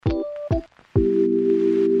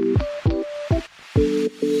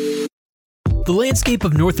The landscape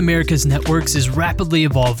of North America's networks is rapidly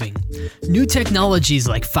evolving. New technologies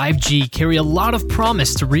like 5G carry a lot of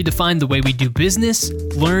promise to redefine the way we do business,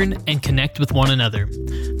 learn, and connect with one another.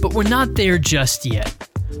 But we're not there just yet.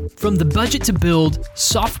 From the budget to build,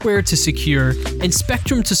 software to secure, and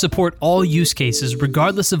spectrum to support all use cases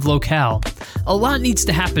regardless of locale, a lot needs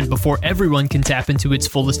to happen before everyone can tap into its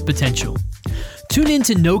fullest potential. Tune in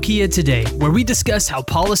to Nokia Today, where we discuss how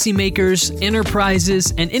policymakers,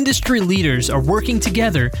 enterprises, and industry leaders are working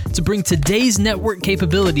together to bring today's network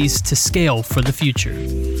capabilities to scale for the future.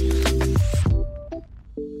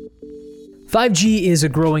 5G is a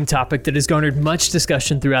growing topic that has garnered much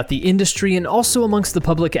discussion throughout the industry and also amongst the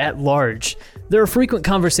public at large. There are frequent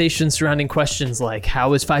conversations surrounding questions like,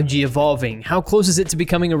 how is 5G evolving? How close is it to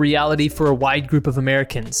becoming a reality for a wide group of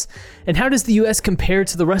Americans? And how does the US compare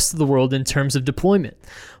to the rest of the world in terms of deployment?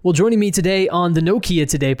 Well, joining me today on the Nokia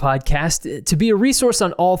Today podcast to be a resource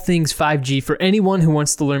on all things 5G for anyone who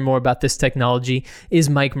wants to learn more about this technology is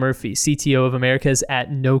Mike Murphy, CTO of Americas at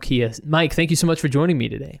Nokia. Mike, thank you so much for joining me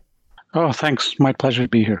today. Oh, thanks. My pleasure to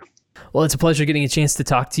be here. Well, it's a pleasure getting a chance to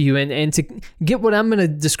talk to you and to get what I'm going to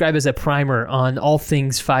describe as a primer on all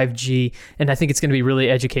things 5G. And I think it's going to be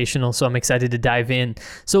really educational, so I'm excited to dive in.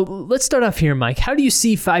 So let's start off here, Mike. How do you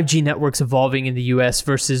see 5G networks evolving in the US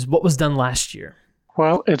versus what was done last year?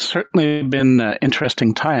 Well, it's certainly been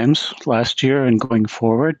interesting times last year and going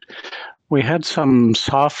forward. We had some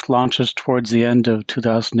soft launches towards the end of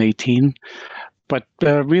 2018. But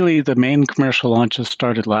really, the main commercial launches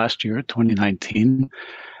started last year, 2019,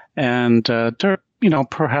 and they're,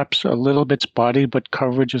 perhaps a little bit spotty, but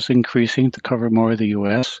coverage is increasing to cover more of the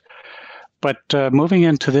U.S. But moving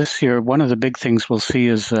into this year, one of the big things we'll see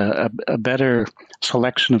is a better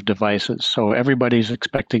selection of devices. So everybody's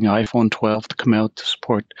expecting iPhone 12 to come out to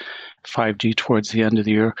support 5G towards the end of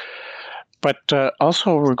the year. But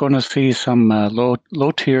also, we're going to see some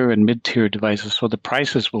low-tier and mid-tier devices, so the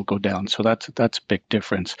prices will go down. So that's a big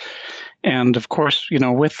difference. And of course,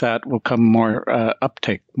 with that will come more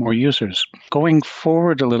uptake, more users. Going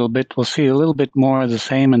forward a little bit, we'll see a little bit more of the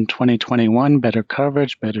same in 2021, better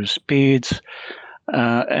coverage, better speeds.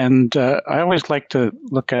 And I always like to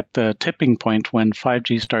look at the tipping point when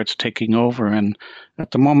 5G starts taking over. And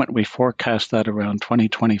at the moment, we forecast that around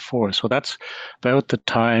 2024. So that's about the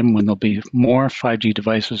time when there'll be more 5G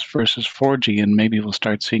devices versus 4G, and maybe we'll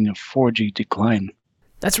start seeing a 4G decline.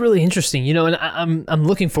 That's really interesting, and I'm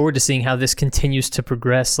looking forward to seeing how this continues to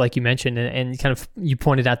progress, like you mentioned, and kind of you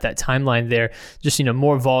pointed out that timeline there. Just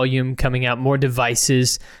more volume coming out, more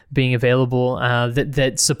devices being available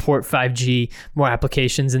that support 5G, more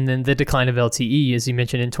applications, and then the decline of LTE, as you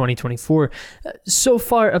mentioned, in 2024. So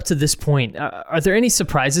far up to this point, are there any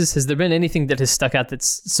surprises? Has there been anything that has stuck out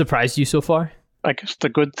that's surprised you so far? I guess the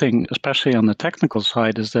good thing, especially on the technical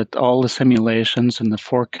side, is that all the simulations and the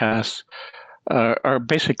forecasts are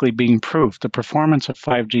basically being proved. The performance of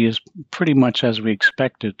 5G is pretty much as we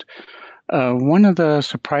expected. One of the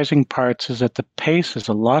surprising parts is that the pace is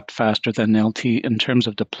a lot faster than LTE in terms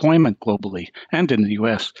of deployment globally and in the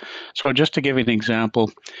US. So just to give you an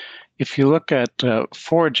example, if you look at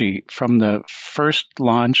 4G, from the first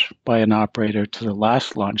launch by an operator to the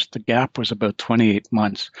last launch, the gap was about 28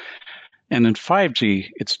 months. And in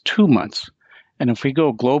 5G, it's 2 months. And if we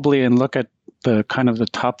go globally and look at the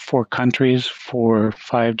top 4 countries for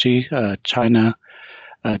 5G, China,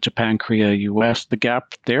 Japan, Korea, US, the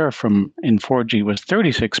gap there in 4G was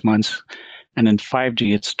 36 months, and in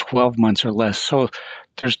 5G it's 12 months or less. So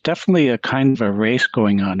there's definitely a kind of a race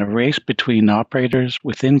going on, a race between operators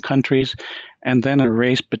within countries, and then a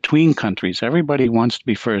race between countries. Everybody wants to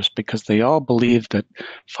be first because they all believe that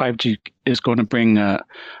 5G is going to bring a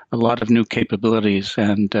lot of new capabilities,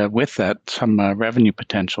 and with that, some revenue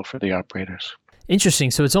potential for the operators.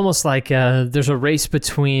 Interesting. So it's almost like there's a race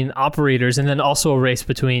between operators and then also a race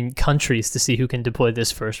between countries to see who can deploy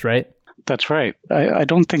this first, right? That's right. I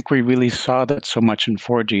don't think we really saw that so much in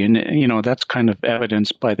 4G. And, that's kind of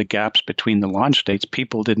evidenced by the gaps between the launch dates.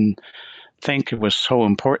 People didn't think it was so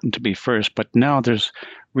important to be first, but now there's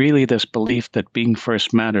really this belief that being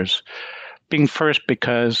first matters. Being first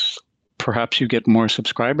because perhaps you get more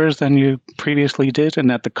subscribers than you previously did.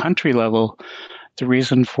 And at the country level, the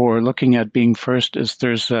reason for looking at being first is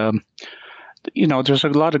there's a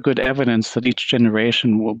lot of good evidence that each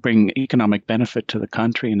generation will bring economic benefit to the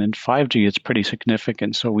country. And in 5G, it's pretty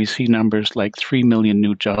significant. So we see numbers like 3 million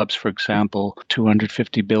new jobs, for example,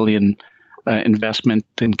 250 billion investment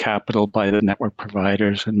in capital by the network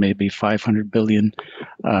providers, and maybe 500 billion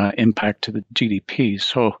impact to the GDP.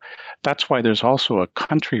 So that's why there's also a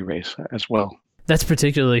country race as well. That's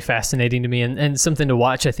particularly fascinating to me and something to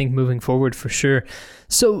watch, I think, moving forward for sure.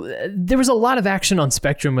 So there was a lot of action on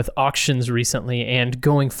spectrum with auctions recently and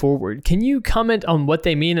going forward. Can you comment on what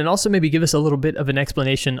they mean and also maybe give us a little bit of an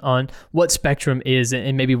explanation on what spectrum is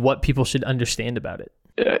and maybe what people should understand about it?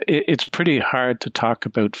 It's pretty hard to talk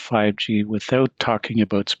about 5G without talking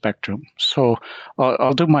about spectrum. So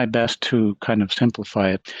I'll do my best to kind of simplify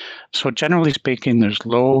it. So generally speaking, there's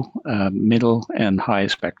low, middle, and high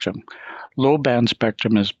spectrum. Low band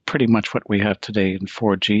spectrum is pretty much what we have today in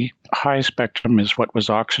 4G. High spectrum is what was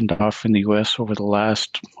auctioned off in the US over the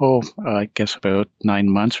last, I guess about 9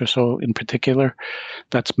 months or so in particular.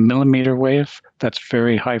 That's millimeter wave. That's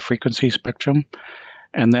very high frequency spectrum.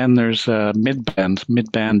 And then there's mid-band.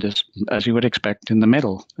 Mid-band is, as you would expect, in the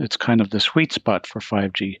middle. It's kind of the sweet spot for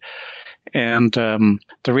 5G. And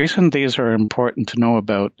the reason these are important to know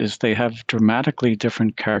about is they have dramatically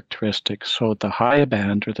different characteristics. So the high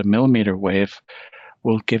band or the millimeter wave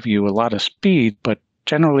will give you a lot of speed, but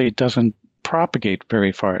generally it doesn't propagate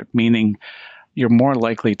very far, meaning you're more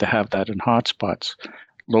likely to have that in hotspots.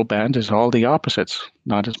 Low band is all the opposites,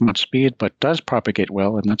 not as much speed, but does propagate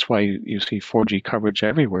well, and that's why you see 4G coverage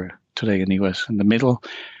everywhere today in the US. And the middle,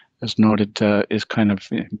 as noted, is kind of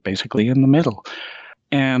basically in the middle.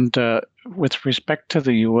 And with respect to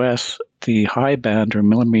the US, the high band or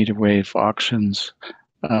millimeter wave auctions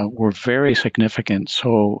were very significant.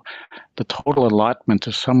 So the total allotment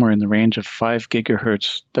is somewhere in the range of 5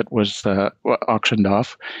 gigahertz that was auctioned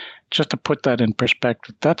off. Just to put that in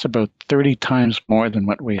perspective, that's about 30 times more than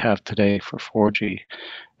what we have today for 4G.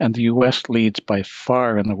 And the US leads by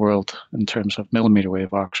far in the world in terms of millimeter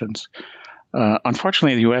wave auctions.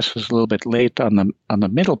 Unfortunately, the US is a little bit late on the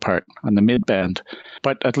middle part, on the mid-band.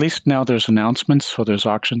 But at least now there's announcements, so there's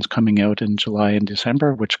auctions coming out in July and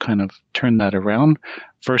December, which kind of turn that around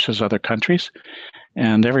versus other countries.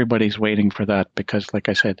 And everybody's waiting for that because, like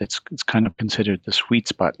I said, it's kind of considered the sweet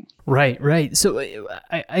spot. Right. So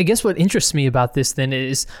I guess what interests me about this then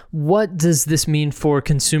is, what does this mean for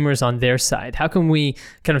consumers on their side? How can we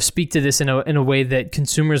kind of speak to this in a way that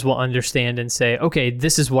consumers will understand and say, okay,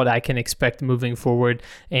 this is what I can expect moving forward,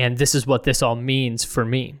 and this is what this all means for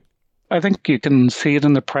me? I think you can see it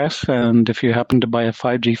in the press, and if you happen to buy a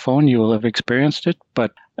 5G phone, you will have experienced it.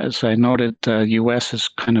 But as I noted, US is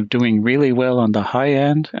kind of doing really well on the high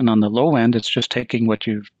end, and on the low end, it's just taking what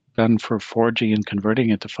you've done for 4G and converting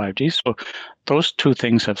it to 5G. So those two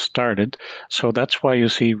things have started. So that's why you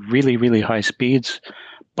see really, really high speeds,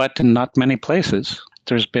 but in not many places.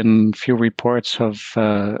 There's been few reports of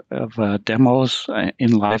demos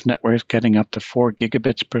in live networks getting up to 4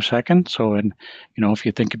 gigabits per second. So, if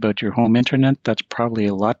you think about your home internet, that's probably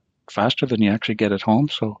a lot faster than you actually get at home.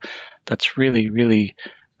 So that's really, really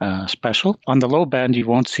special. On the low band, you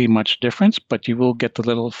won't see much difference, but you will get the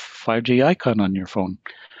little 5G icon on your phone.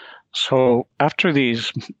 So after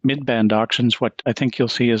these mid-band auctions, what I think you'll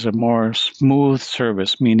see is a more smooth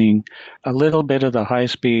service, meaning a little bit of the high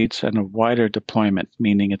speeds and a wider deployment,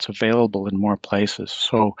 meaning it's available in more places.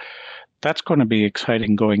 So that's going to be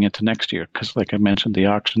exciting going into next year because, like I mentioned, the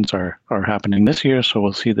auctions are happening this year, so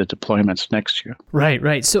we'll see the deployments next year.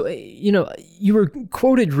 Right. So, you were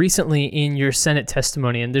quoted recently in your Senate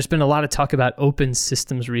testimony, and there's been a lot of talk about open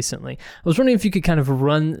systems recently. I was wondering if you could kind of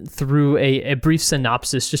run through a brief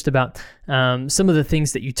synopsis just about some of the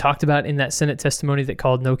things that you talked about in that Senate testimony that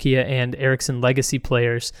called Nokia and Ericsson legacy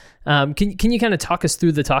players. Can you kind of talk us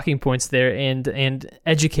through the talking points there and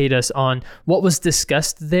educate us on what was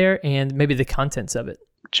discussed there and maybe the contents of it?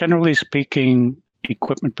 Generally speaking,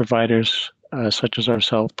 equipment providers such as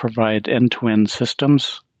ourselves provide end-to-end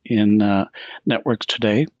systems in networks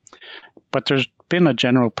today. But there's been a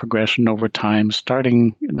general progression over time,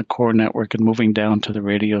 starting in the core network and moving down to the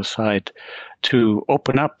radio side to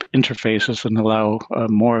open up interfaces and allow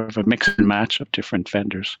more of a mix and match of different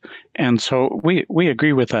vendors. And so we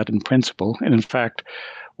agree with that in principle. And in fact,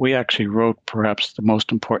 we actually wrote perhaps the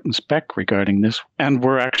most important spec regarding this. And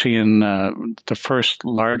we're actually in the first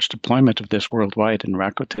large deployment of this worldwide in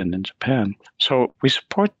Rakuten in Japan. So we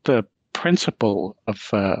support the principle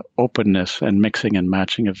of openness and mixing and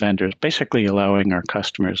matching of vendors, basically allowing our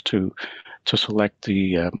customers to select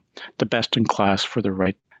the best in class for the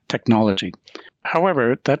right technology.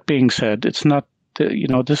 However, that being said, it's not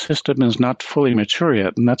this system is not fully mature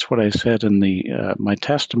yet, and that's what I said in my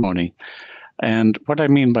testimony. And what I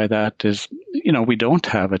mean by that is, we don't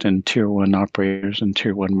have it in tier one operators and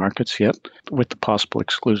tier one markets yet, with the possible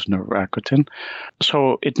exclusion of Rakuten.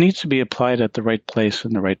 So it needs to be applied at the right place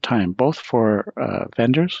and the right time, both for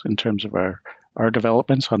vendors in terms of our our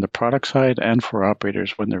developments on the product side and for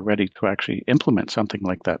operators when they're ready to actually implement something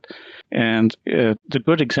like that. And the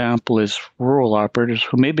good example is rural operators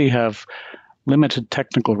who maybe have limited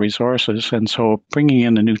technical resources, and so bringing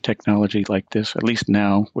in a new technology like this, at least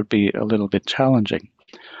now, would be a little bit challenging.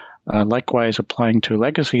 Likewise, applying to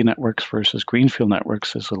legacy networks versus greenfield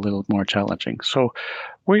networks is a little more challenging. So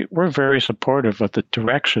we're very supportive of the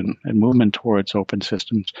direction and movement towards open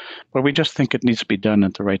systems, but we just think it needs to be done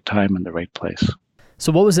at the right time and the right place.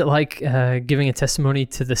 So what was it like giving a testimony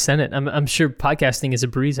to the Senate? I'm sure podcasting is a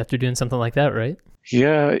breeze after doing something like that, right?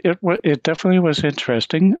 Yeah, it definitely was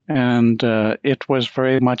interesting, and it was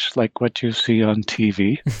very much like what you see on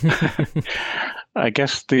TV. I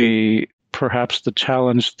guess perhaps the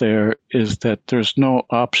challenge there is that there's no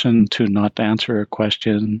option to not answer a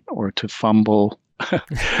question or to fumble.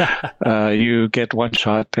 You get one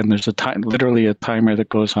shot, and there's literally a timer that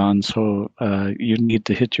goes on. So you need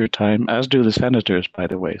to hit your time, as do the senators, by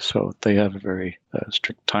the way. So they have a very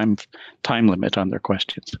strict time limit on their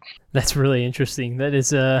questions. That's really interesting. That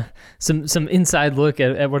is some inside look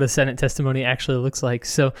at what a Senate testimony actually looks like.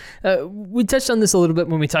 So we touched on this a little bit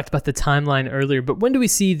when we talked about the timeline earlier, but when do we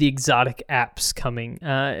see the exotic apps coming?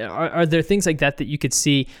 Are there things like that you could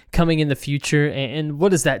see coming in the future? And what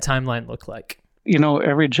does that timeline look like? You know,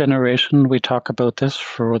 every generation we talk about this.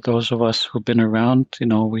 For those of us who've been around,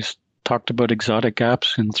 we talked about exotic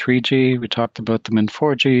apps in 3G, we talked about them in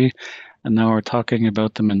 4G, and now we're talking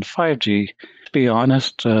about them in 5G. To be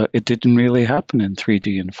honest, it didn't really happen in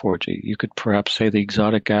 3G and 4G. You could perhaps say the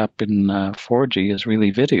exotic app in 4G is really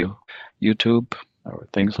video, YouTube, or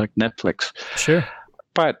things like Netflix. Sure.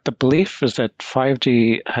 But the belief is that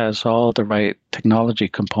 5G has all the right technology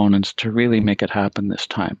components to really make it happen this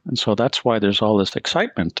time. And so that's why there's all this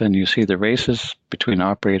excitement. And you see the races between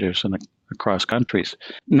operators and across countries.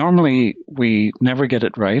 Normally, we never get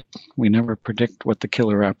it right. We never predict what the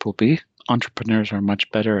killer app will be. Entrepreneurs are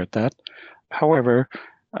much better at that. However,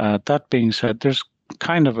 that being said, there's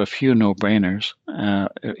kind of a few no-brainers,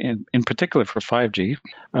 in particular for 5G,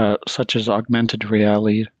 such as augmented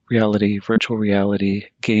reality, virtual reality,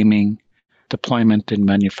 gaming, deployment in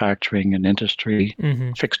manufacturing and industry,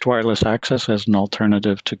 fixed wireless access as an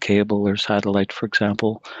alternative to cable or satellite, for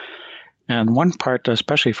example. And one part,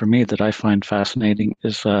 especially for me, that I find fascinating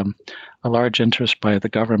is a large interest by the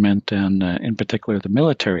government and in particular the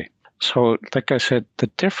military. So like I said, the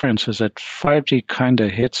difference is that 5G kind of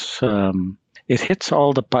hits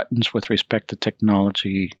all the buttons with respect to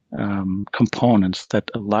technology components that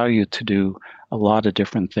allow you to do a lot of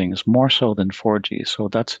different things, more so than 4G. So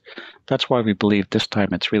that's why we believe this time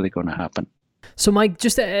it's really going to happen. So Mike,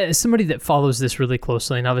 just as somebody that follows this really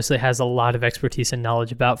closely and obviously has a lot of expertise and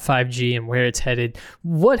knowledge about 5G and where it's headed,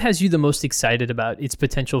 what has you the most excited about its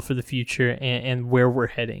potential for the future and where we're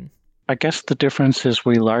heading? I guess the difference is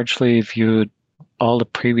we largely viewed all the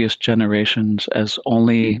previous generations as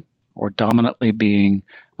only or dominantly being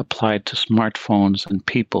applied to smartphones and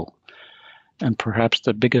people. And perhaps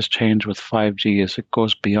the biggest change with 5G is it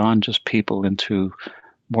goes beyond just people into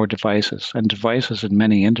more devices, and devices in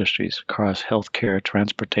many industries across healthcare,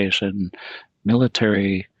 transportation,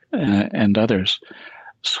 military, and others.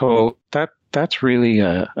 So that's really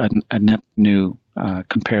a net new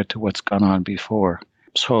compared to what's gone on before.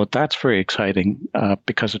 So that's very exciting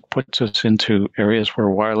because it puts us into areas where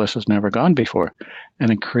wireless has never gone before,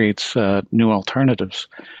 and it creates new alternatives.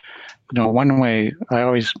 One way I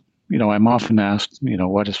always, I'm often asked,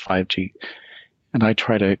 what is 5G? And I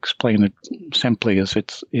try to explain it simply as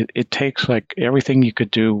it takes like everything you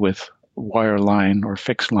could do with wireline or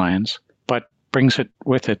fixed lines, but brings it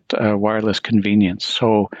with it wireless convenience.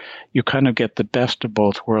 So you kind of get the best of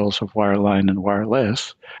both worlds of wireline and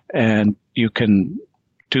wireless, and you can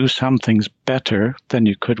do some things better than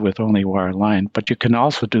you could with only wireline, but you can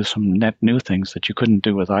also do some net new things that you couldn't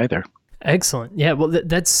do with either. Excellent. Yeah, well,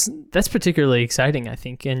 that's particularly exciting, I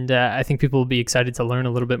think. And I think people will be excited to learn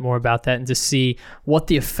a little bit more about that and to see what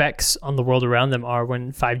the effects on the world around them are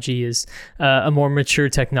when 5G is a more mature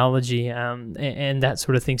technology and that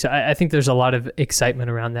sort of thing. So I think there's a lot of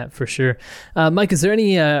excitement around that for sure. Mike, is there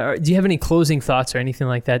any, do you have any closing thoughts or anything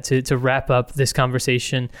like that to wrap up this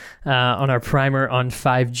conversation on our primer on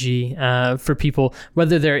 5G for people,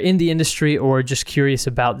 whether they're in the industry or just curious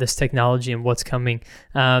about this technology and what's coming?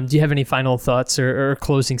 Do you have any final thoughts or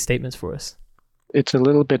closing statements for us? It's a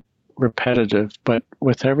little bit repetitive, but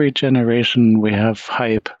with every generation we have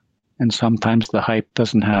hype, and sometimes the hype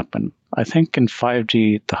doesn't happen. I think in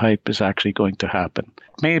 5G, the hype is actually going to happen.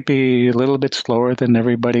 Maybe a little bit slower than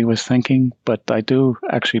everybody was thinking, but I do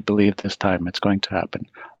actually believe this time it's going to happen.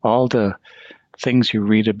 All the things you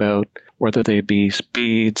read about, whether they be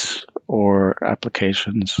speeds or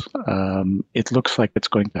applications, it looks like it's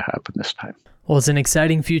going to happen this time. Well, it's an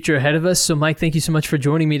exciting future ahead of us. So, Mike, thank you so much for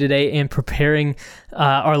joining me today and preparing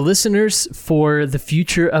our listeners for the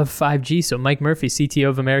future of 5G. So, Mike Murphy, CTO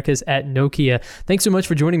of Americas at Nokia. Thanks so much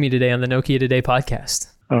for joining me today on the Nokia Today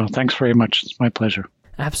podcast. Oh, thanks very much. It's my pleasure.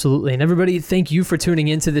 Absolutely. And everybody, thank you for tuning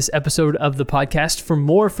into this episode of the podcast. For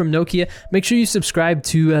more from Nokia, make sure you subscribe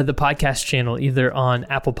to the podcast channel, either on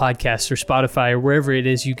Apple Podcasts or Spotify or wherever it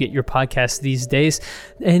is you get your podcasts these days.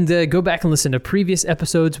 And go back and listen to previous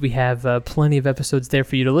episodes. We have plenty of episodes there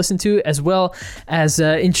for you to listen to, as well as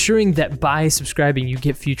ensuring that by subscribing, you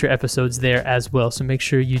get future episodes there as well. So make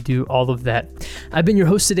sure you do all of that. I've been your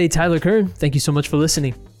host today, Tyler Kern. Thank you so much for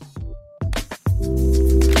listening.